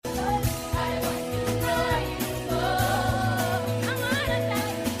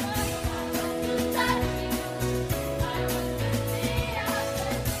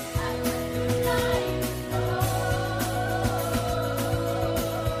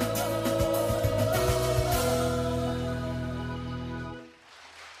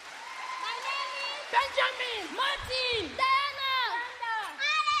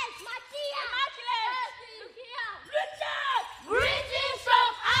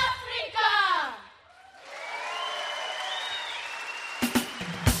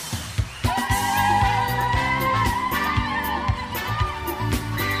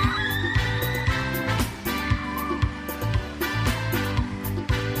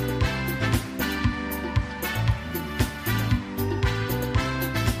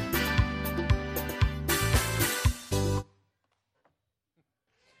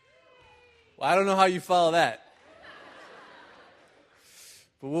Well, I don't know how you follow that.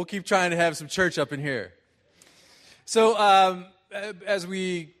 But we'll keep trying to have some church up in here. So as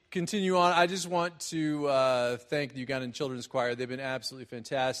we continue on, I just want to thank the Ugandan Children's Choir. They've been absolutely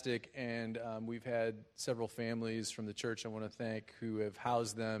fantastic, and we've had several families from the church I want to thank who have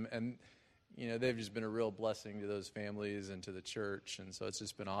housed them, and they've just been a real blessing to those families and to the church, and so it's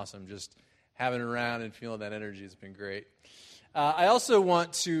just been awesome just having around and feeling that energy has been great. I also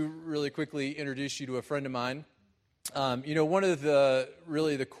want to really quickly introduce you to a friend of mine. One of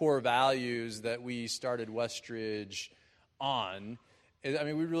the core values that we started Westridge on is,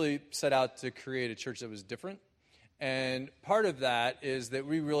 we really set out to create a church that was different. And part of that is that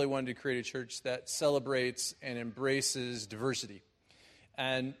we really wanted to create a church that celebrates and embraces diversity.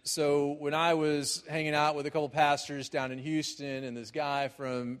 And so when I was hanging out with a couple pastors down in Houston, and this guy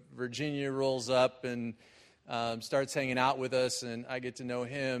from Virginia rolls up and starts hanging out with us, and I get to know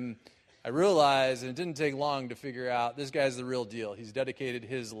him, I realized, and it didn't take long to figure out, this guy's the real deal. He's dedicated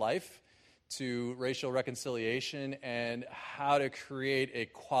his life to racial reconciliation and how to create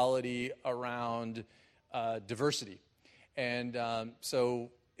equality around diversity. And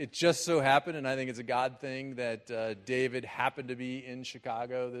so it just so happened, and I think it's a God thing, that David happened to be in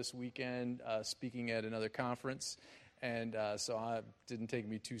Chicago this weekend speaking at another conference. And so it didn't take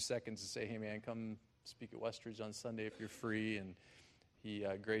me 2 seconds to say, hey, man, come speak at Westridge on Sunday if you're free. And he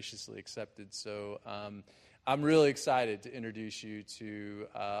graciously accepted. So I'm really excited to introduce you to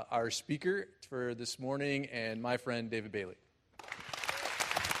our speaker for this morning and my friend David Bailey.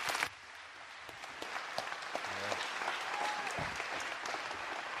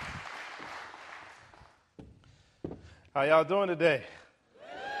 How y'all doing today?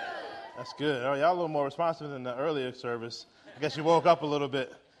 That's good. Y'all a little more responsive than the earlier service. I guess you woke up a little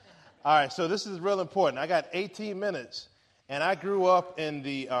bit. All right, so this is real important. I got 18 minutes. And I grew up in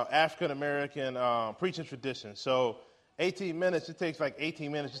the African-American preaching tradition. So 18 minutes, it takes like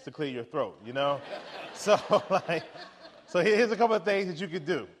 18 minutes just to clear your throat, So here's a couple of things that you could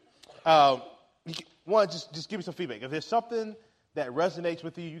do. One, just give me some feedback. If there's something that resonates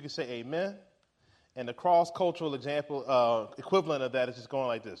with you, you can say amen. And the cross-cultural equivalent of that is just going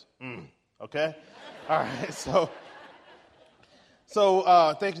like this. Okay? All right,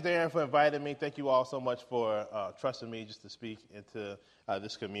 So thanks, Darren, for inviting me. Thank you all so much for trusting me just to speak into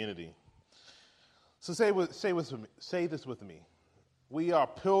this community. So say this with me. We are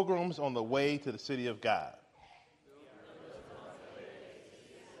pilgrims on the way to the city of God.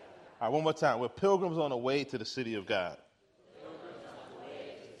 All right, one more time. We're pilgrims on the way to the city of God.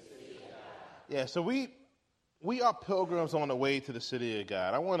 Yeah, so we are pilgrims on the way to the city of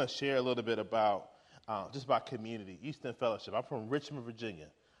God. I want to share a little bit about just about community, Eastern Fellowship. I'm from Richmond, Virginia.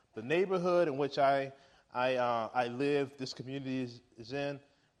 The neighborhood in which I live, this community is in,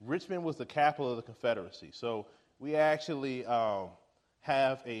 Richmond was the capital of the Confederacy. So we actually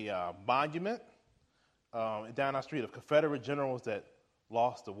have a monument down our street of Confederate generals that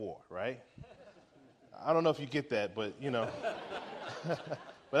lost the war, right? I don't know if you get that, but, but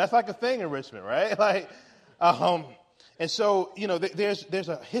that's like a thing in Richmond, right? And so, there's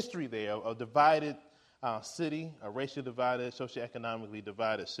a history there of divided city, a racially divided, socioeconomically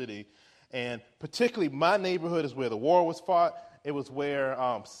divided city. And particularly my neighborhood is where the war was fought. It was where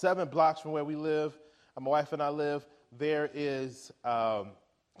 7 blocks from where we live, my wife and I live, there is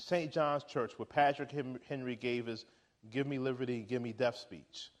St. John's Church where Patrick Henry gave his Give Me Liberty, Give Me Death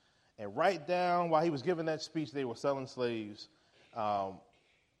speech. And right down, while he was giving that speech, they were selling slaves all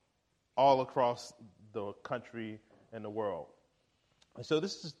across the country and the world. And so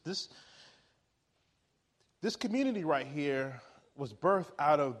this community right here was birthed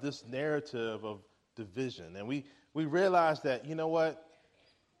out of this narrative of division. And we realized that,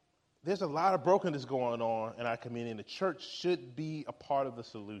 there's a lot of brokenness going on in our community, and the church should be a part of the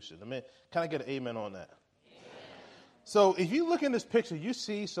solution. Can I get an amen on that? Amen. So if you look in this picture, you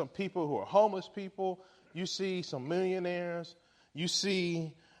see some people who are homeless people. You see some millionaires. You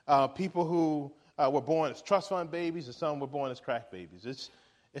see people who were born as trust fund babies, and some were born as crack babies.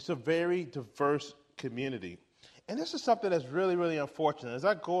 It's a very diverse community. And this is something that's really, really unfortunate. As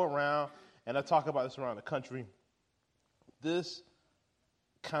I go around and I talk about this around the country, this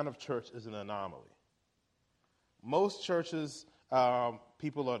kind of church is an anomaly. Most churches,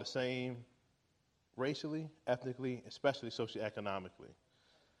 people are the same racially, ethnically, especially socioeconomically.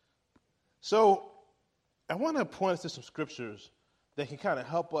 So I want to point us to some scriptures that can kind of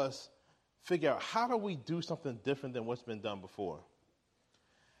help us figure out how do we do something different than what's been done before.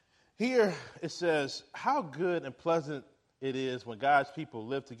 Here it says, how good and pleasant it is when God's people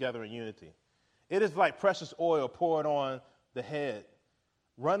live together in unity. It is like precious oil poured on the head,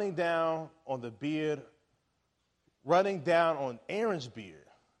 running down on the beard, running down on Aaron's beard,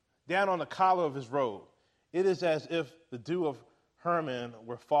 down on the collar of his robe. It is as if the dew of Hermon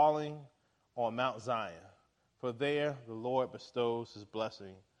were falling on Mount Zion. For there the Lord bestows his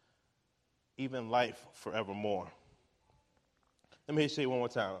blessing, even life forevermore. Let me say it one more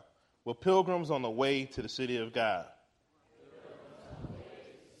time. We're pilgrims on the way to the city of God.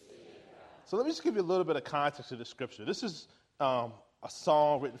 So let me just give you a little bit of context to the scripture. This is a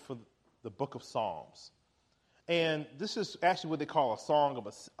song written for the book of Psalms. And this is actually what they call a song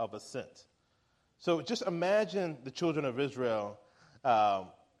of ascent. So just imagine the children of Israel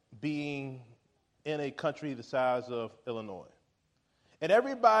being in a country the size of Illinois. And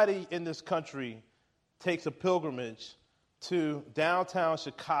everybody in this country takes a pilgrimage to downtown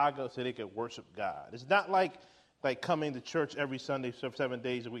Chicago so they could worship God. It's not like coming to church every Sunday, 7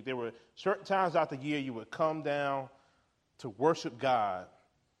 days a week. There were certain times out the year you would come down to worship God,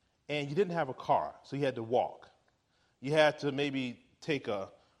 and you didn't have a car, so you had to walk. You had to maybe take a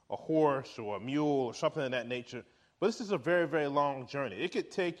horse or a mule or something of that nature. But this is a very, very long journey. It could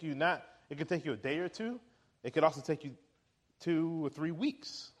take you a day or two. It could also take you 2 or 3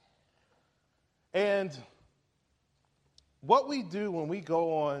 weeks. And what we do when we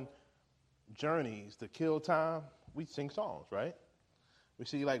go on journeys to kill time, we sing songs, right? We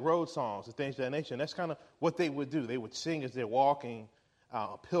see like road songs and things of that nature. And that's kind of what they would do. They would sing as they're walking,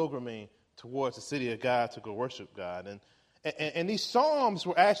 pilgriming towards the city of God to go worship God. And these psalms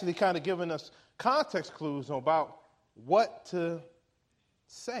were actually kind of giving us context clues about what to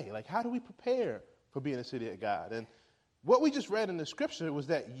say. Like, how do we prepare for being a city of God? And what we just read in the scripture was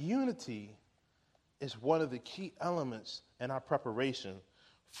that unity is one of the key elements in our preparation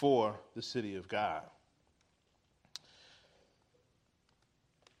for the city of God.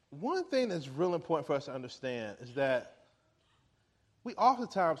 One thing that's real important for us to understand is that we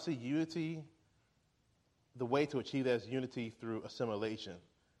oftentimes see unity, the way to achieve that is unity through assimilation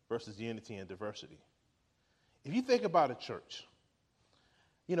versus unity and diversity. If you think about a church,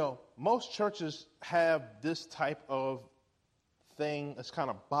 most churches have this type of thing, this kind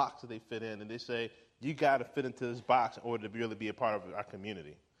of box that they fit in, and they say, you got to fit into this box in order to really be a part of our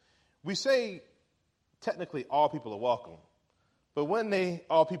community. We say, technically, all people are welcome. But when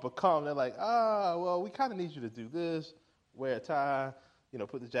all people come, they're like, well, we kind of need you to do this, wear a tie,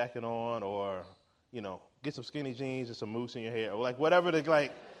 put the jacket on, or, get some skinny jeans and some mousse in your hair, or whatever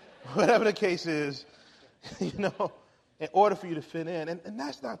the case is, in order for you to fit in. And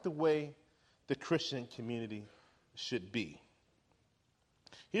that's not the way the Christian community should be.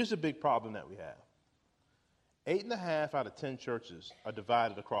 Here's the big problem that we have. 8.5 out of 10 churches are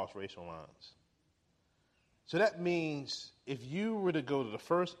divided across racial lines. So that means if you were to go to the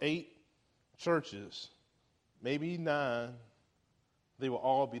first 8 churches, maybe 9, they will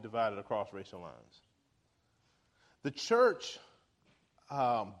all be divided across racial lines. The church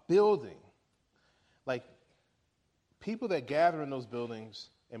building, people that gather in those buildings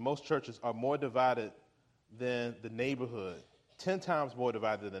in most churches are more divided than the neighborhood, 10 times more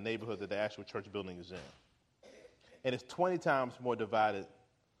divided than the neighborhood that the actual church building is in. And it's 20 times more divided,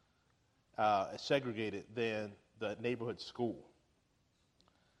 segregated than the neighborhood school.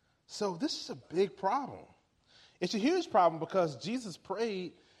 So this is a big problem. It's a huge problem because Jesus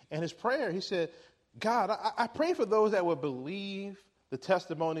prayed, and his prayer, he said, God, I pray for those that would believe the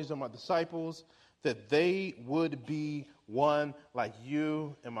testimonies of my disciples, that they would be one like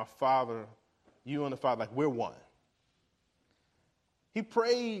you and my Father, you and the Father, like we're one. He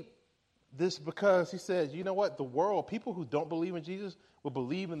prayed this because he said, you know what, the world, people who don't believe in Jesus will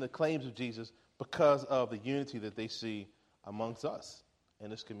believe in the claims of Jesus because of the unity that they see amongst us in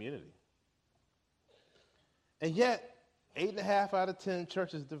this community. And yet, 8.5 out of 10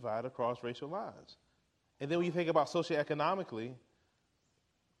 churches divide across racial lines. And then when you think about socioeconomically,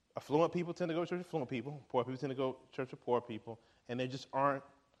 affluent people tend to go to church with affluent people, poor people tend to go to church with poor people, and there just aren't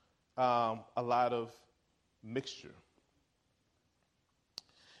a lot of mixture.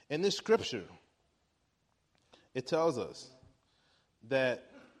 In this scripture, it tells us that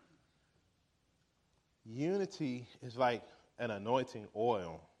unity is like an anointing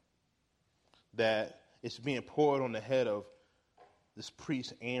oil that is being poured on the head of this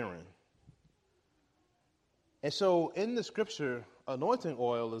priest Aaron. And so in the scripture, anointing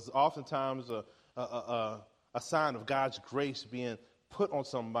oil is oftentimes a sign of God's grace being put on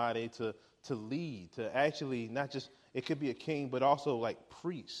somebody to lead, to actually not just, it could be a king, but also like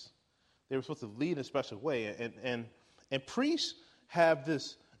priests. They were supposed to lead in a special way. And priests have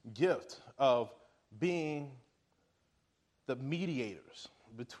this gift of being the mediators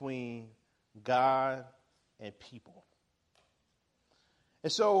between God and people.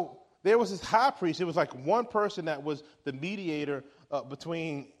 And so there was this high priest. It was like one person that was the mediator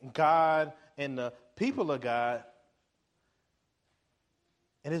between God and the people of God.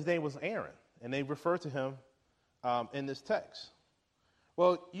 And his name was Aaron. And they refer to him in this text.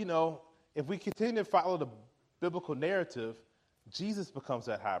 Well, if we continue to follow the biblical narrative, Jesus becomes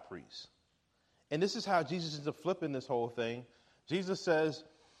that high priest. And this is how Jesus ends up flipping this whole thing. Jesus says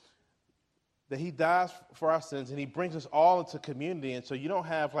that he dies for our sins and he brings us all into community. And so you don't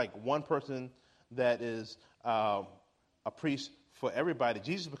have like one person that is a priest for everybody.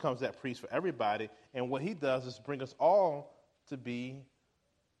 Jesus becomes that priest for everybody. And what he does is bring us all to be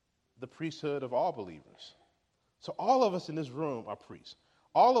the priesthood of all believers. So all of us in this room are priests.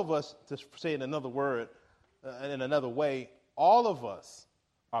 All of us, to say in another word, in another way, all of us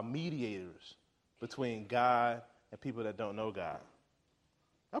are mediators between God and people that don't know God.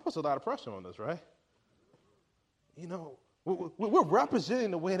 That puts a lot of pressure on us, right? We're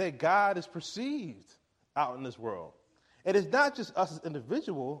representing the way that God is perceived out in this world. And it's not just us as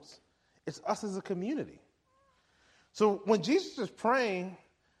individuals, it's us as a community. So when Jesus is praying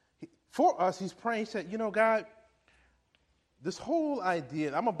for us, he's praying, he said, God, this whole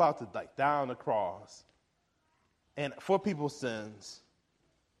idea, I'm about to die on the cross and for people's sins.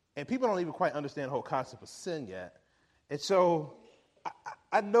 And people don't even quite understand the whole concept of sin yet. And so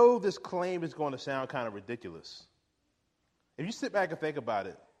I know this claim is going to sound kind of ridiculous. If you sit back and think about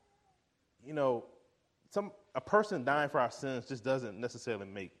it, a person dying for our sins just doesn't necessarily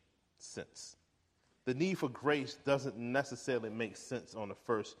make sense. The need for grace doesn't necessarily make sense on the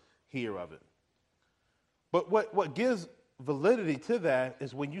first hear of it. But what gives validity to that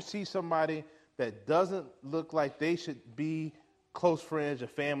is when you see somebody that doesn't look like they should be close friends or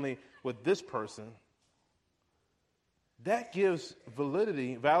family with this person, that gives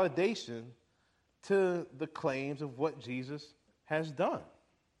validation to the claims of what Jesus has done.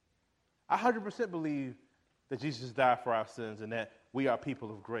 I 100% believe that Jesus died for our sins and that we are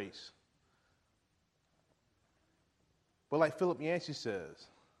people of grace. But like Philip Yancey says,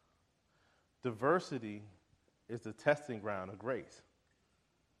 diversity is the testing ground of grace.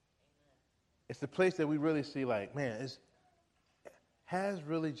 It's the place that we really see like, man, has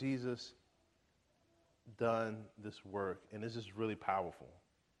really Jesus done this work? And is this really powerful?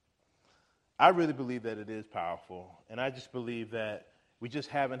 I really believe that it is powerful. And I just believe that we just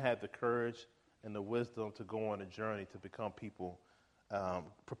haven't had the courage and the wisdom to go on a journey to become people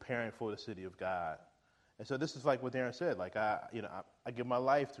preparing for the city of God. And so this is like what Darren said. Like I give my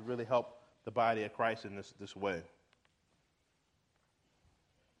life to really help the body of Christ in this way.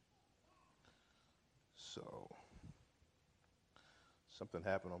 So something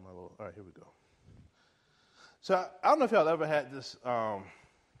happened on my little. All right, here we go. So I don't know if y'all ever had this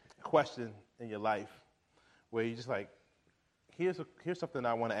question in your life where you just like, here's something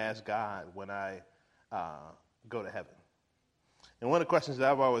I want to ask God when I go to heaven. And one of the questions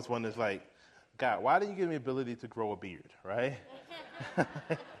that I've always wondered is like, God, why didn't you give me the ability to grow a beard, right?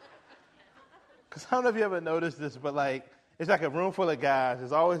 Because I don't know if you ever noticed this, but like, it's like a room full of guys.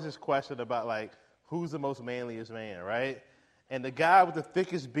 There's always this question about like, who's the most manliest man, right? And the guy with the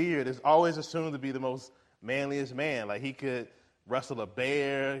thickest beard is always assumed to be the most manliest man. Like he could wrestle a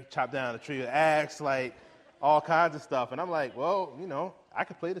bear, chop down a tree with an axe, like all kinds of stuff. And I'm like, well, I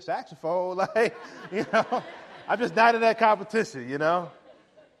could play the saxophone. Like, I'm just not in that competition, But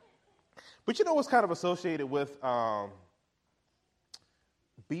what's kind of associated with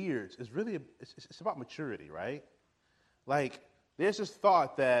beards is really, it's about maturity, right? Like, there's this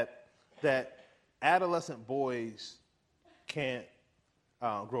thought that adolescent boys can't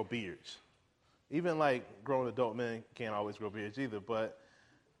grow beards. Even like grown adult men can't always grow beards either. But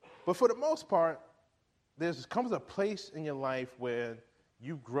for the most part, comes a place in your life where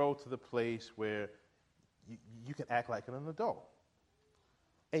you grow to the place where you can act like an adult.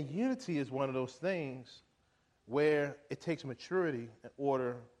 And unity is one of those things where it takes maturity in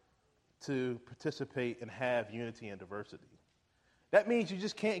order to participate and have unity and diversity. That means you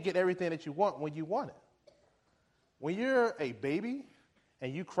just can't get everything that you want when you want it. When you're a baby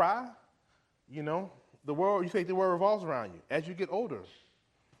and you cry, you think the world revolves around you. As you get older,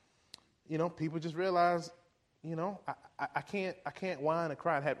 people just realize, I can't whine and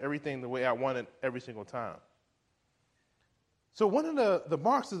cry and have everything the way I want it every single time. So one of the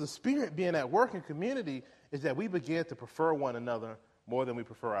marks of the Spirit being at work in community is that we begin to prefer one another more than we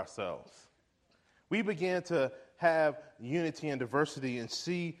prefer ourselves. We begin to have unity and diversity and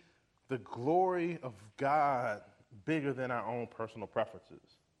see the glory of God bigger than our own personal preferences.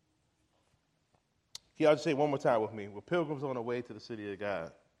 Can y'all just say one more time with me? We're pilgrims on the way to the city of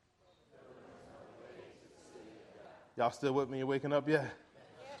God. Y'all still with me? You waking up yet?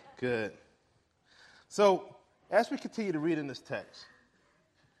 Good. So, as we continue to read in this text,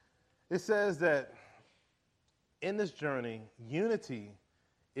 it says that in this journey, unity,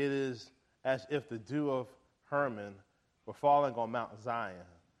 it is as if the dew of Hermon were falling on Mount Zion,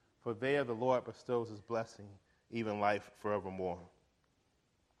 for there the Lord bestows his blessing, even life forevermore.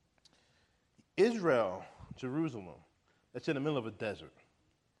 Israel, Jerusalem, that's in the middle of a desert.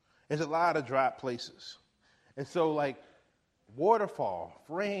 There's a lot of dry places. And so, like, waterfall,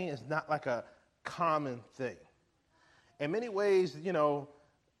 rain is not like a common thing. In many ways, you know,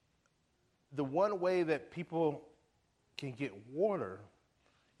 the one way that people can get water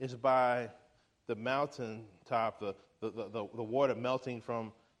is by the mountain top, the water melting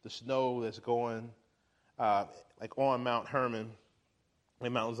from the snow that's going like on Mount Hermon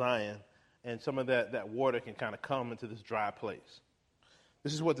and Mount Zion, and some of that water can kind of come into this dry place.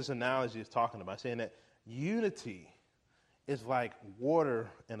 This is what this analogy is talking about, saying that unity is like water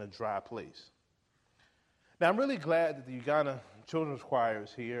in a dry place. Now, I'm really glad that the Uganda Children's Choir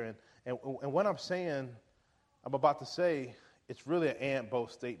is here, and what I'm about to say, it's really an and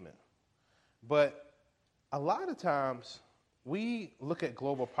both statement. But a lot of times, we look at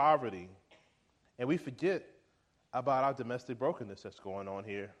global poverty, and we forget about our domestic brokenness that's going on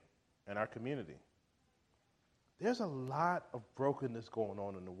here in our community. There's a lot of brokenness going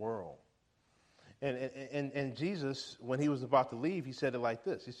on in the world. And Jesus, when he was about to leave, he said it like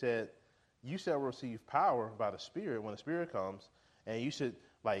this. He said, you shall receive power by the Spirit when the Spirit comes, and you should,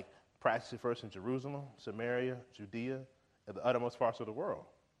 like, practice it first in Jerusalem, Samaria, Judea, and the uttermost parts of the world.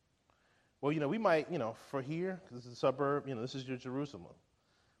 Well, you know, we might, you know, for here, because this is a suburb, you know, this is your Jerusalem.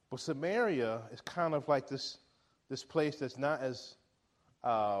 But Samaria is kind of like this place that's not as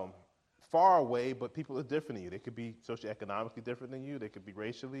far away, but people are different than you. They could be socioeconomically different than you. They could be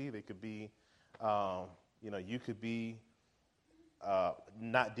racially. They could be, you know, you could be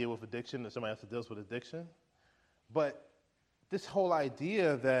not deal with addiction, and somebody else that deals with addiction. But this whole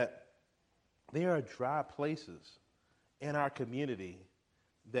idea that there are dry places in our community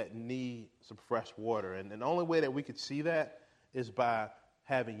that need some fresh water. And the only way that we could see that is by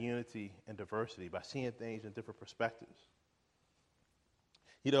having unity and diversity, by seeing things in different perspectives.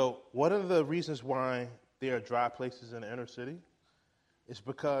 You know, one of the reasons why there are dry places in the inner city is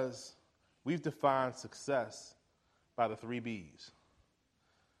because we've defined success by the 3 B's: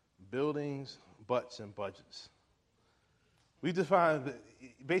 buildings, butts, and budgets. We defined that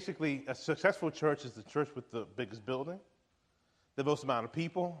basically a successful church is the church with the biggest building, the most amount of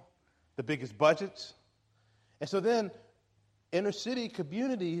people, the biggest budgets. And so then inner city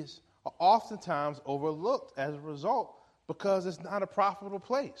communities are oftentimes overlooked as a result because it's not a profitable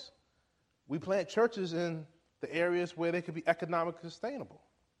place. We plant churches in the areas where they could be economically sustainable.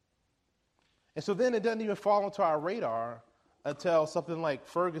 And so then it doesn't even fall onto our radar until something like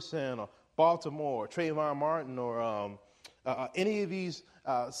Ferguson or Baltimore or Trayvon Martin or any of these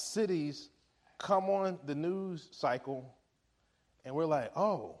cities come on the news cycle, and we're like,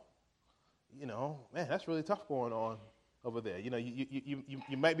 oh, you know, man, that's really tough going on over there. You know,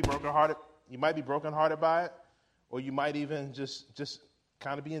 you might be brokenhearted. You might be brokenhearted by it, or you might even just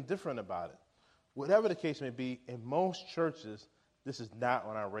kind of be indifferent about it. Whatever the case may be, in most churches, this is not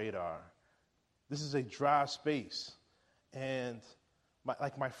on our radar. This is a dry space. And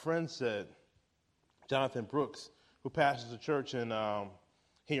like my friend said, Jonathan Brooks, who pastors a church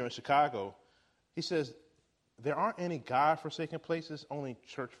here in Chicago, he says, there aren't any God-forsaken places, only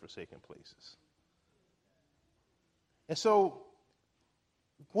church-forsaken places. And so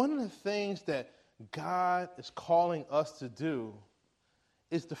one of the things that God is calling us to do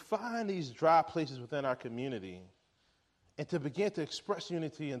is to find these dry places within our community and to begin to express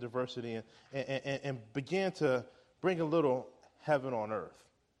unity and diversity and begin to bring a little heaven on earth.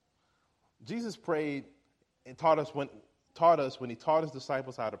 Jesus prayed and taught us when he taught his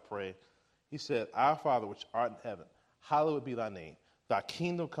disciples how to pray. He said, Our Father which art in heaven, hallowed be thy name. Thy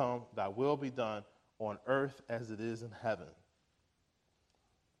kingdom come, thy will be done on earth as it is in heaven.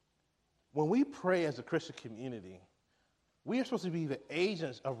 When we pray as a Christian community, we are supposed to be the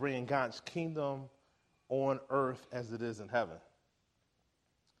agents of bringing God's kingdom on earth as it is in heaven.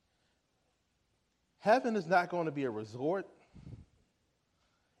 Heaven is not going to be a resort.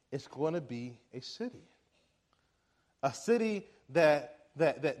 It's going to be a city. A city that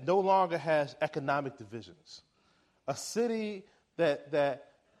no longer has economic divisions. A city that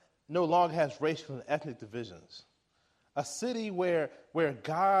no longer has racial and ethnic divisions. A city where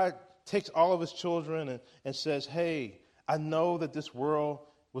God takes all of his children and says, hey, I know that this world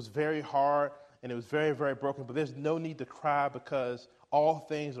was very hard and it was very, very broken, but there's no need to cry because all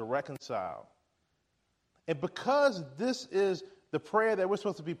things are reconciled. And because this is the prayer that we're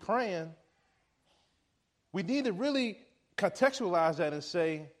supposed to be praying, we need to really contextualize that and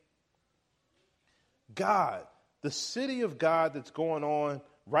say, God, the city of God that's going on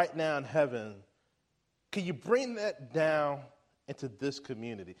right now in heaven, can you bring that down into this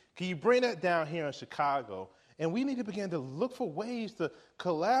community? Can you bring that down here in Chicago? And we need to begin to look for ways to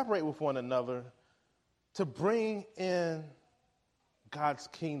collaborate with one another to bring in God's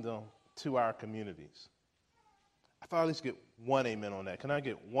kingdom to our communities. I thought I'd at least get one amen on that. Can I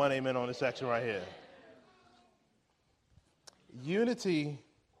get one amen on this section right here? Unity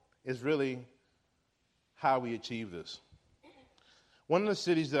is really how we achieve this. One of the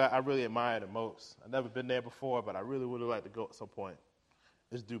cities that I really admire the most, I've never been there before, but I really would like to go at some point,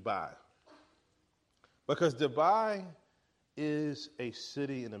 is Dubai. Because Dubai is a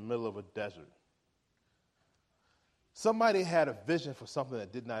city in the middle of a desert. Somebody had a vision for something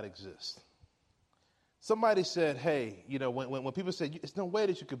that did not exist. Somebody said, hey, you know, when people say, there's no way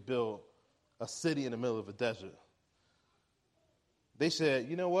that you could build a city in the middle of a desert, they said,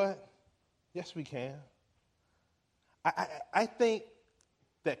 you know what? Yes, we can. I think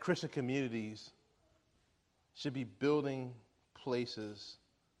that Christian communities should be building places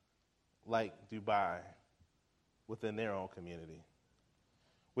like Dubai within their own community,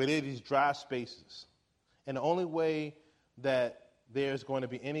 where there are these dry spaces. And the only way that there's going to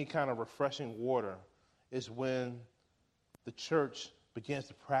be any kind of refreshing water is when the church begins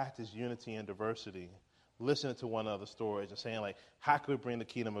to practice unity and diversity, listening to one another's stories and saying, like, how could we bring the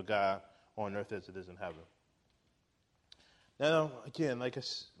kingdom of God on earth as it is in heaven? Now, again, like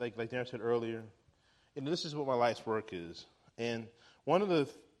Darren said earlier, this is what my life's work is. And one of the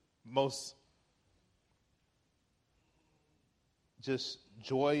most just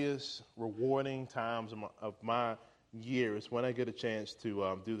joyous, rewarding times of my year is when I get a chance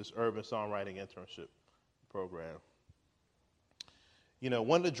to do this urban songwriting internship program. You know,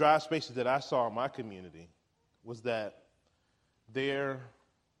 one of the dry spaces that I saw in my community was that there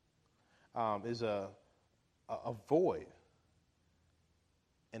is a void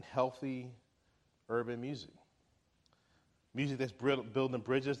in healthy urban music. Music that's building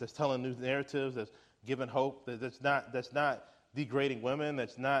bridges, that's telling new narratives, that's giving hope, that's not degrading women,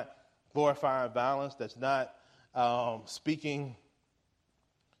 that's not glorifying violence, that's not speaking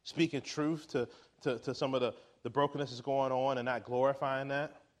truth to some of the brokenness that's going on and not glorifying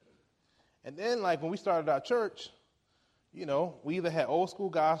that. And then, like, when we started our church, you know, we either had old school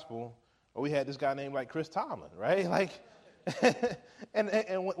gospel or we had this guy named, like, Chris Tomlin, right? Like,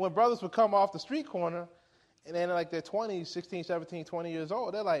 and when brothers would come off the street corner and then, like, they're 20, 16, 17, 20 years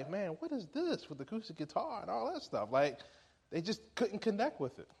old, they're like, man, what is this with the acoustic guitar and all that stuff? Like, they just couldn't connect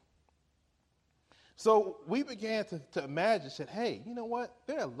with it. So we began to imagine, said, hey, you know what?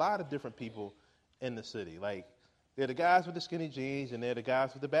 There are a lot of different people in the city. Like, they're the guys with the skinny jeans, and they're the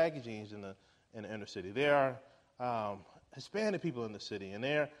guys with the baggy jeans in the inner city. There are Hispanic people in the city, and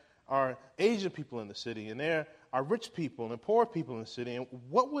there are Asian people in the city, and there are rich people and poor people in the city. And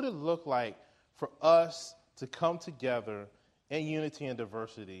what would it look like for us to come together in unity and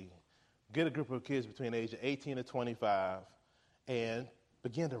diversity, get a group of kids between the age of 18 and 25, and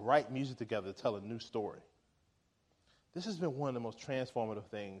begin to write music together to tell a new story? This has been one of the most transformative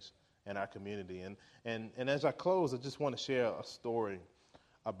things in our community. And as I close, I just want to share a story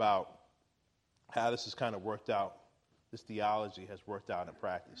about how this has kind of worked out, this theology has worked out in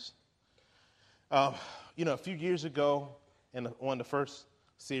practice. You know, a few years ago, in one of the first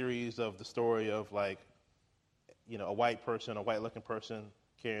series of the story of, like, you know, a white-looking person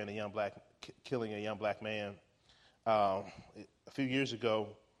killing a young black man, a few years ago,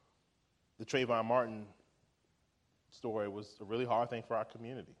 the Trayvon Martin story was a really hard thing for our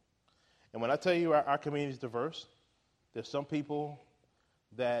community. And when I tell you our community is diverse, there's some people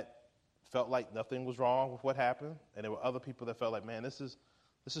that felt like nothing was wrong with what happened, and there were other people that felt like, man, this is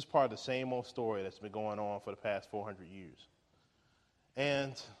part of the same old story that's been going on for the past 400 years.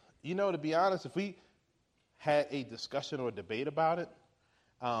 And, you know, to be honest, if we had a discussion or a debate about it,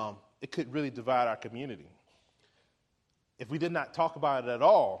 it could really divide our community. If we did not talk about it at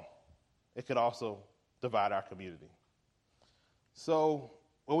all, it could also divide our community. So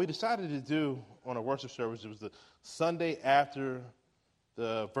what we decided to do on a worship service, it was the Sunday after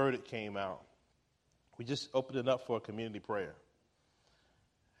the verdict came out. We just opened it up for a community prayer.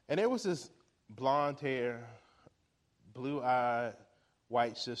 And there was this blonde hair, blue-eyed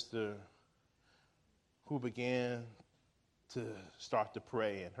white sister who began to start to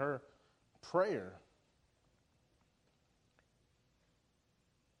pray. And her prayer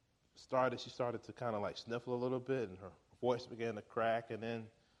she started to kind of like sniffle a little bit, and her voice began to crack. And then,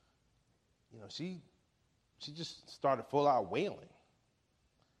 you know, she she just started full out wailing.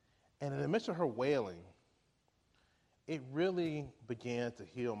 And in the midst of her wailing, it really began to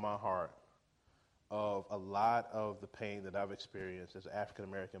heal my heart of a lot of the pain that I've experienced as an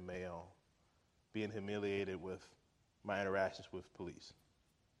African-American male, being humiliated with my interactions with police.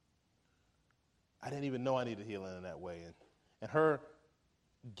 I didn't even know I needed healing in that way. And her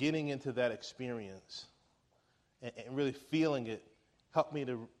getting into that experience and really feeling it helped me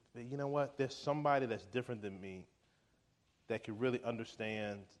to, you know what, there's somebody that's different than me that can really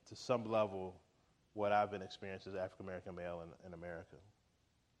understand to some level what I've been experiencing as an African-American male in America.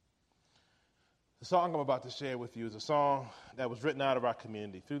 The song I'm about to share with you is a song that was written out of our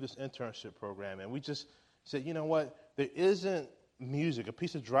community through this internship program. And we just said, you know what, there isn't music. A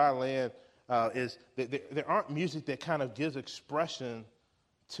piece of dry land there aren't music that kind of gives expression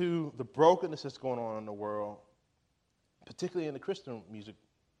to the brokenness that's going on in the world, particularly in the Christian music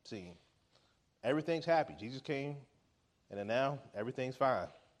scene. Everything's happy. Jesus came, and then now everything's fine.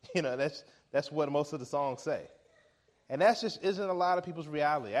 You know, that's what most of the songs say. And that just isn't a lot of people's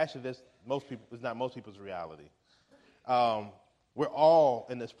reality. Actually, it's not most people's reality. We're all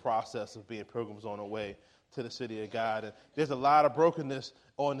in this process of being pilgrims on our way to the city of God. And there's a lot of brokenness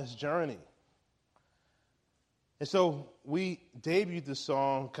on this journey. And so we debuted this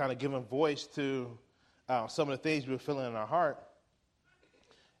song kind of giving voice to some of the things we were feeling in our heart.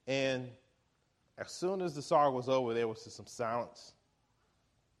 And as soon as the song was over, there was just some silence.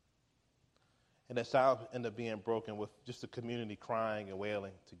 And that silence ended up being broken with just the community crying and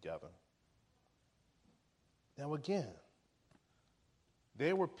wailing together. Now again,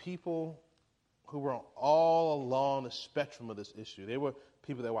 there were people who were all along the spectrum of this issue. There were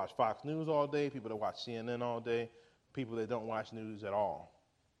people that watch Fox News all day, people that watch CNN all day, people that don't watch news at all.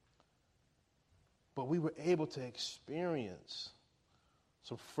 But we were able to experience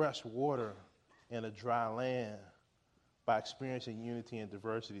some fresh water in a dry land by experiencing unity and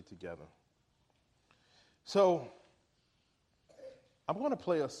diversity together. So I'm going to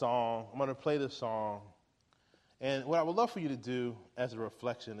play a song. I'm going to play this song. And what I would love for you to do as a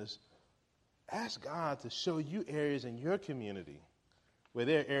reflection is ask God to show you areas in your community where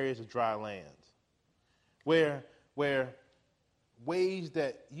there are areas of dry land, where ways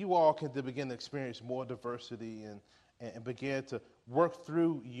that you all can begin to experience more diversity and begin to work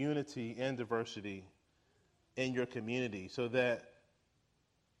through unity and diversity in your community so that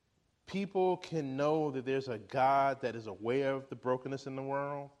people can know that there's a God that is aware of the brokenness in the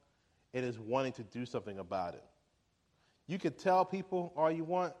world and is wanting to do something about it. You can tell people all you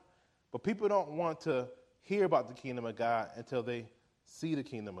want, but people don't want to hear about the kingdom of God until they see the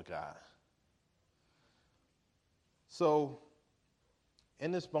kingdom of God. So,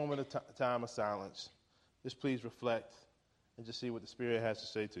 in this moment of time of silence, just please reflect and just see what the Spirit has to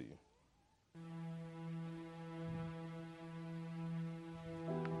say to you.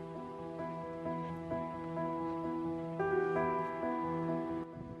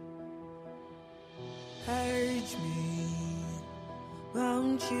 Purge me,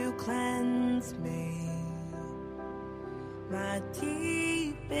 won't you cleanse me? My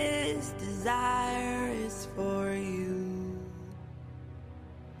deepest desire is for you.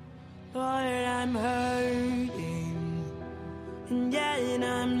 Lord, I'm hurting, and yet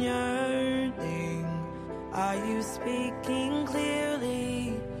I'm yearning. Are you speaking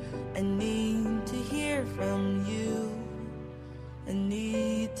clearly? I need to hear from you. I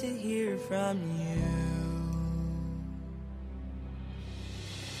need to hear from you.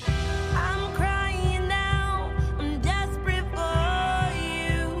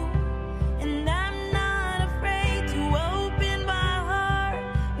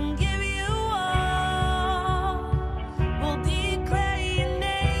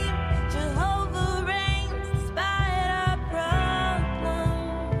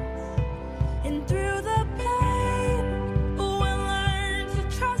 Through the pain, we'll learn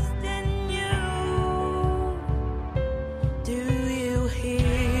to trust in you.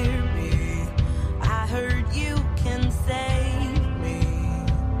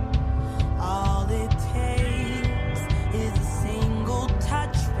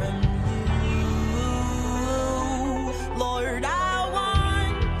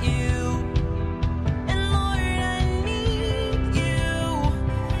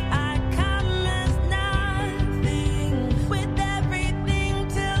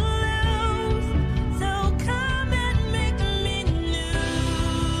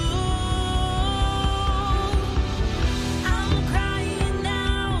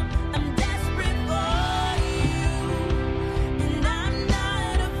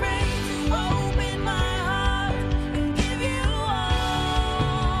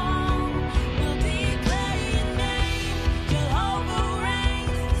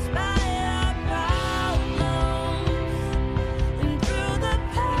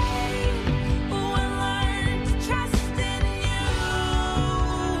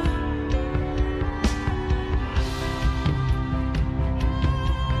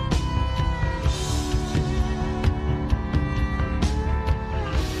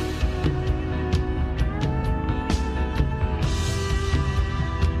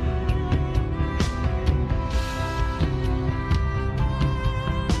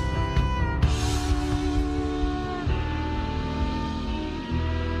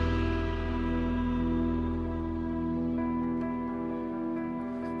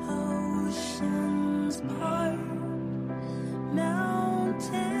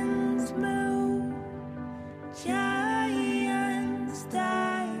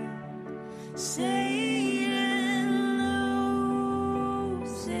 Satan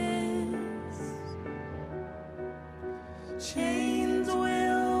loses. Chains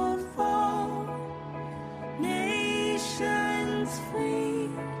will fall, nations freed,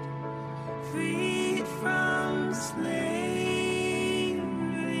 freed from slavery.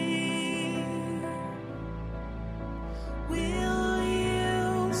 Will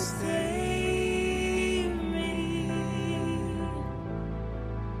you save me?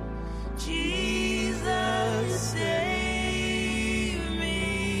 Jesus, save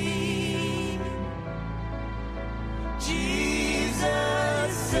me.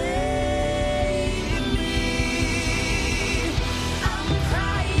 Jesus, save me. I'm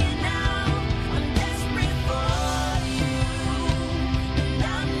crying out, I'm desperate for you, and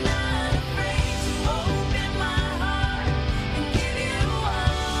I'm not afraid to open my heart and give you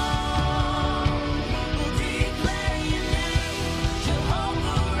all. Will declare your name,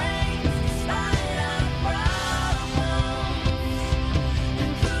 Jehovah reigns, despite our problems.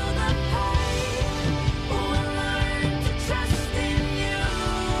 And through the pain, we'll learn to trust in you.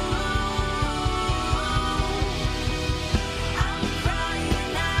 I'm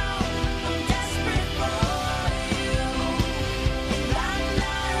crying out, I'm desperate for you, and I'm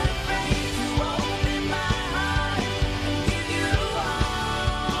not afraid to open my heart and give you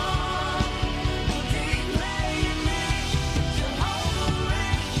all. We'll declare your name, Jehovah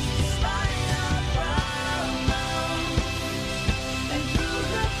reigns, despite our problems. And through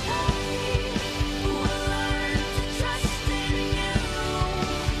the pain, we'll learn to trust in you.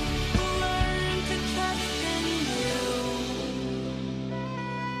 We'll learn to trust in you.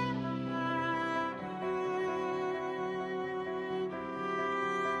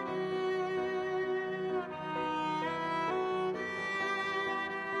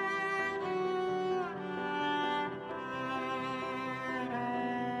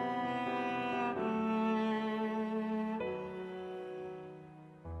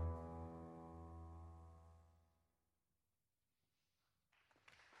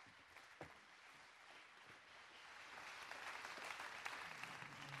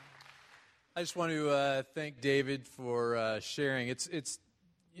 I just want to thank David for sharing. It's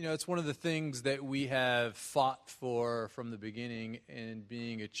one of the things that we have fought for from the beginning in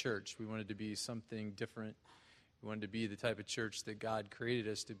being a church. We wanted to be something different. We wanted to be the type of church that God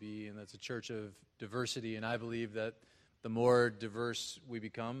created us to be, and that's a church of diversity. And I believe that the more diverse we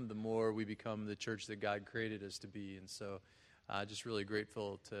become, the more we become the church that God created us to be. And so just really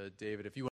grateful to David. If you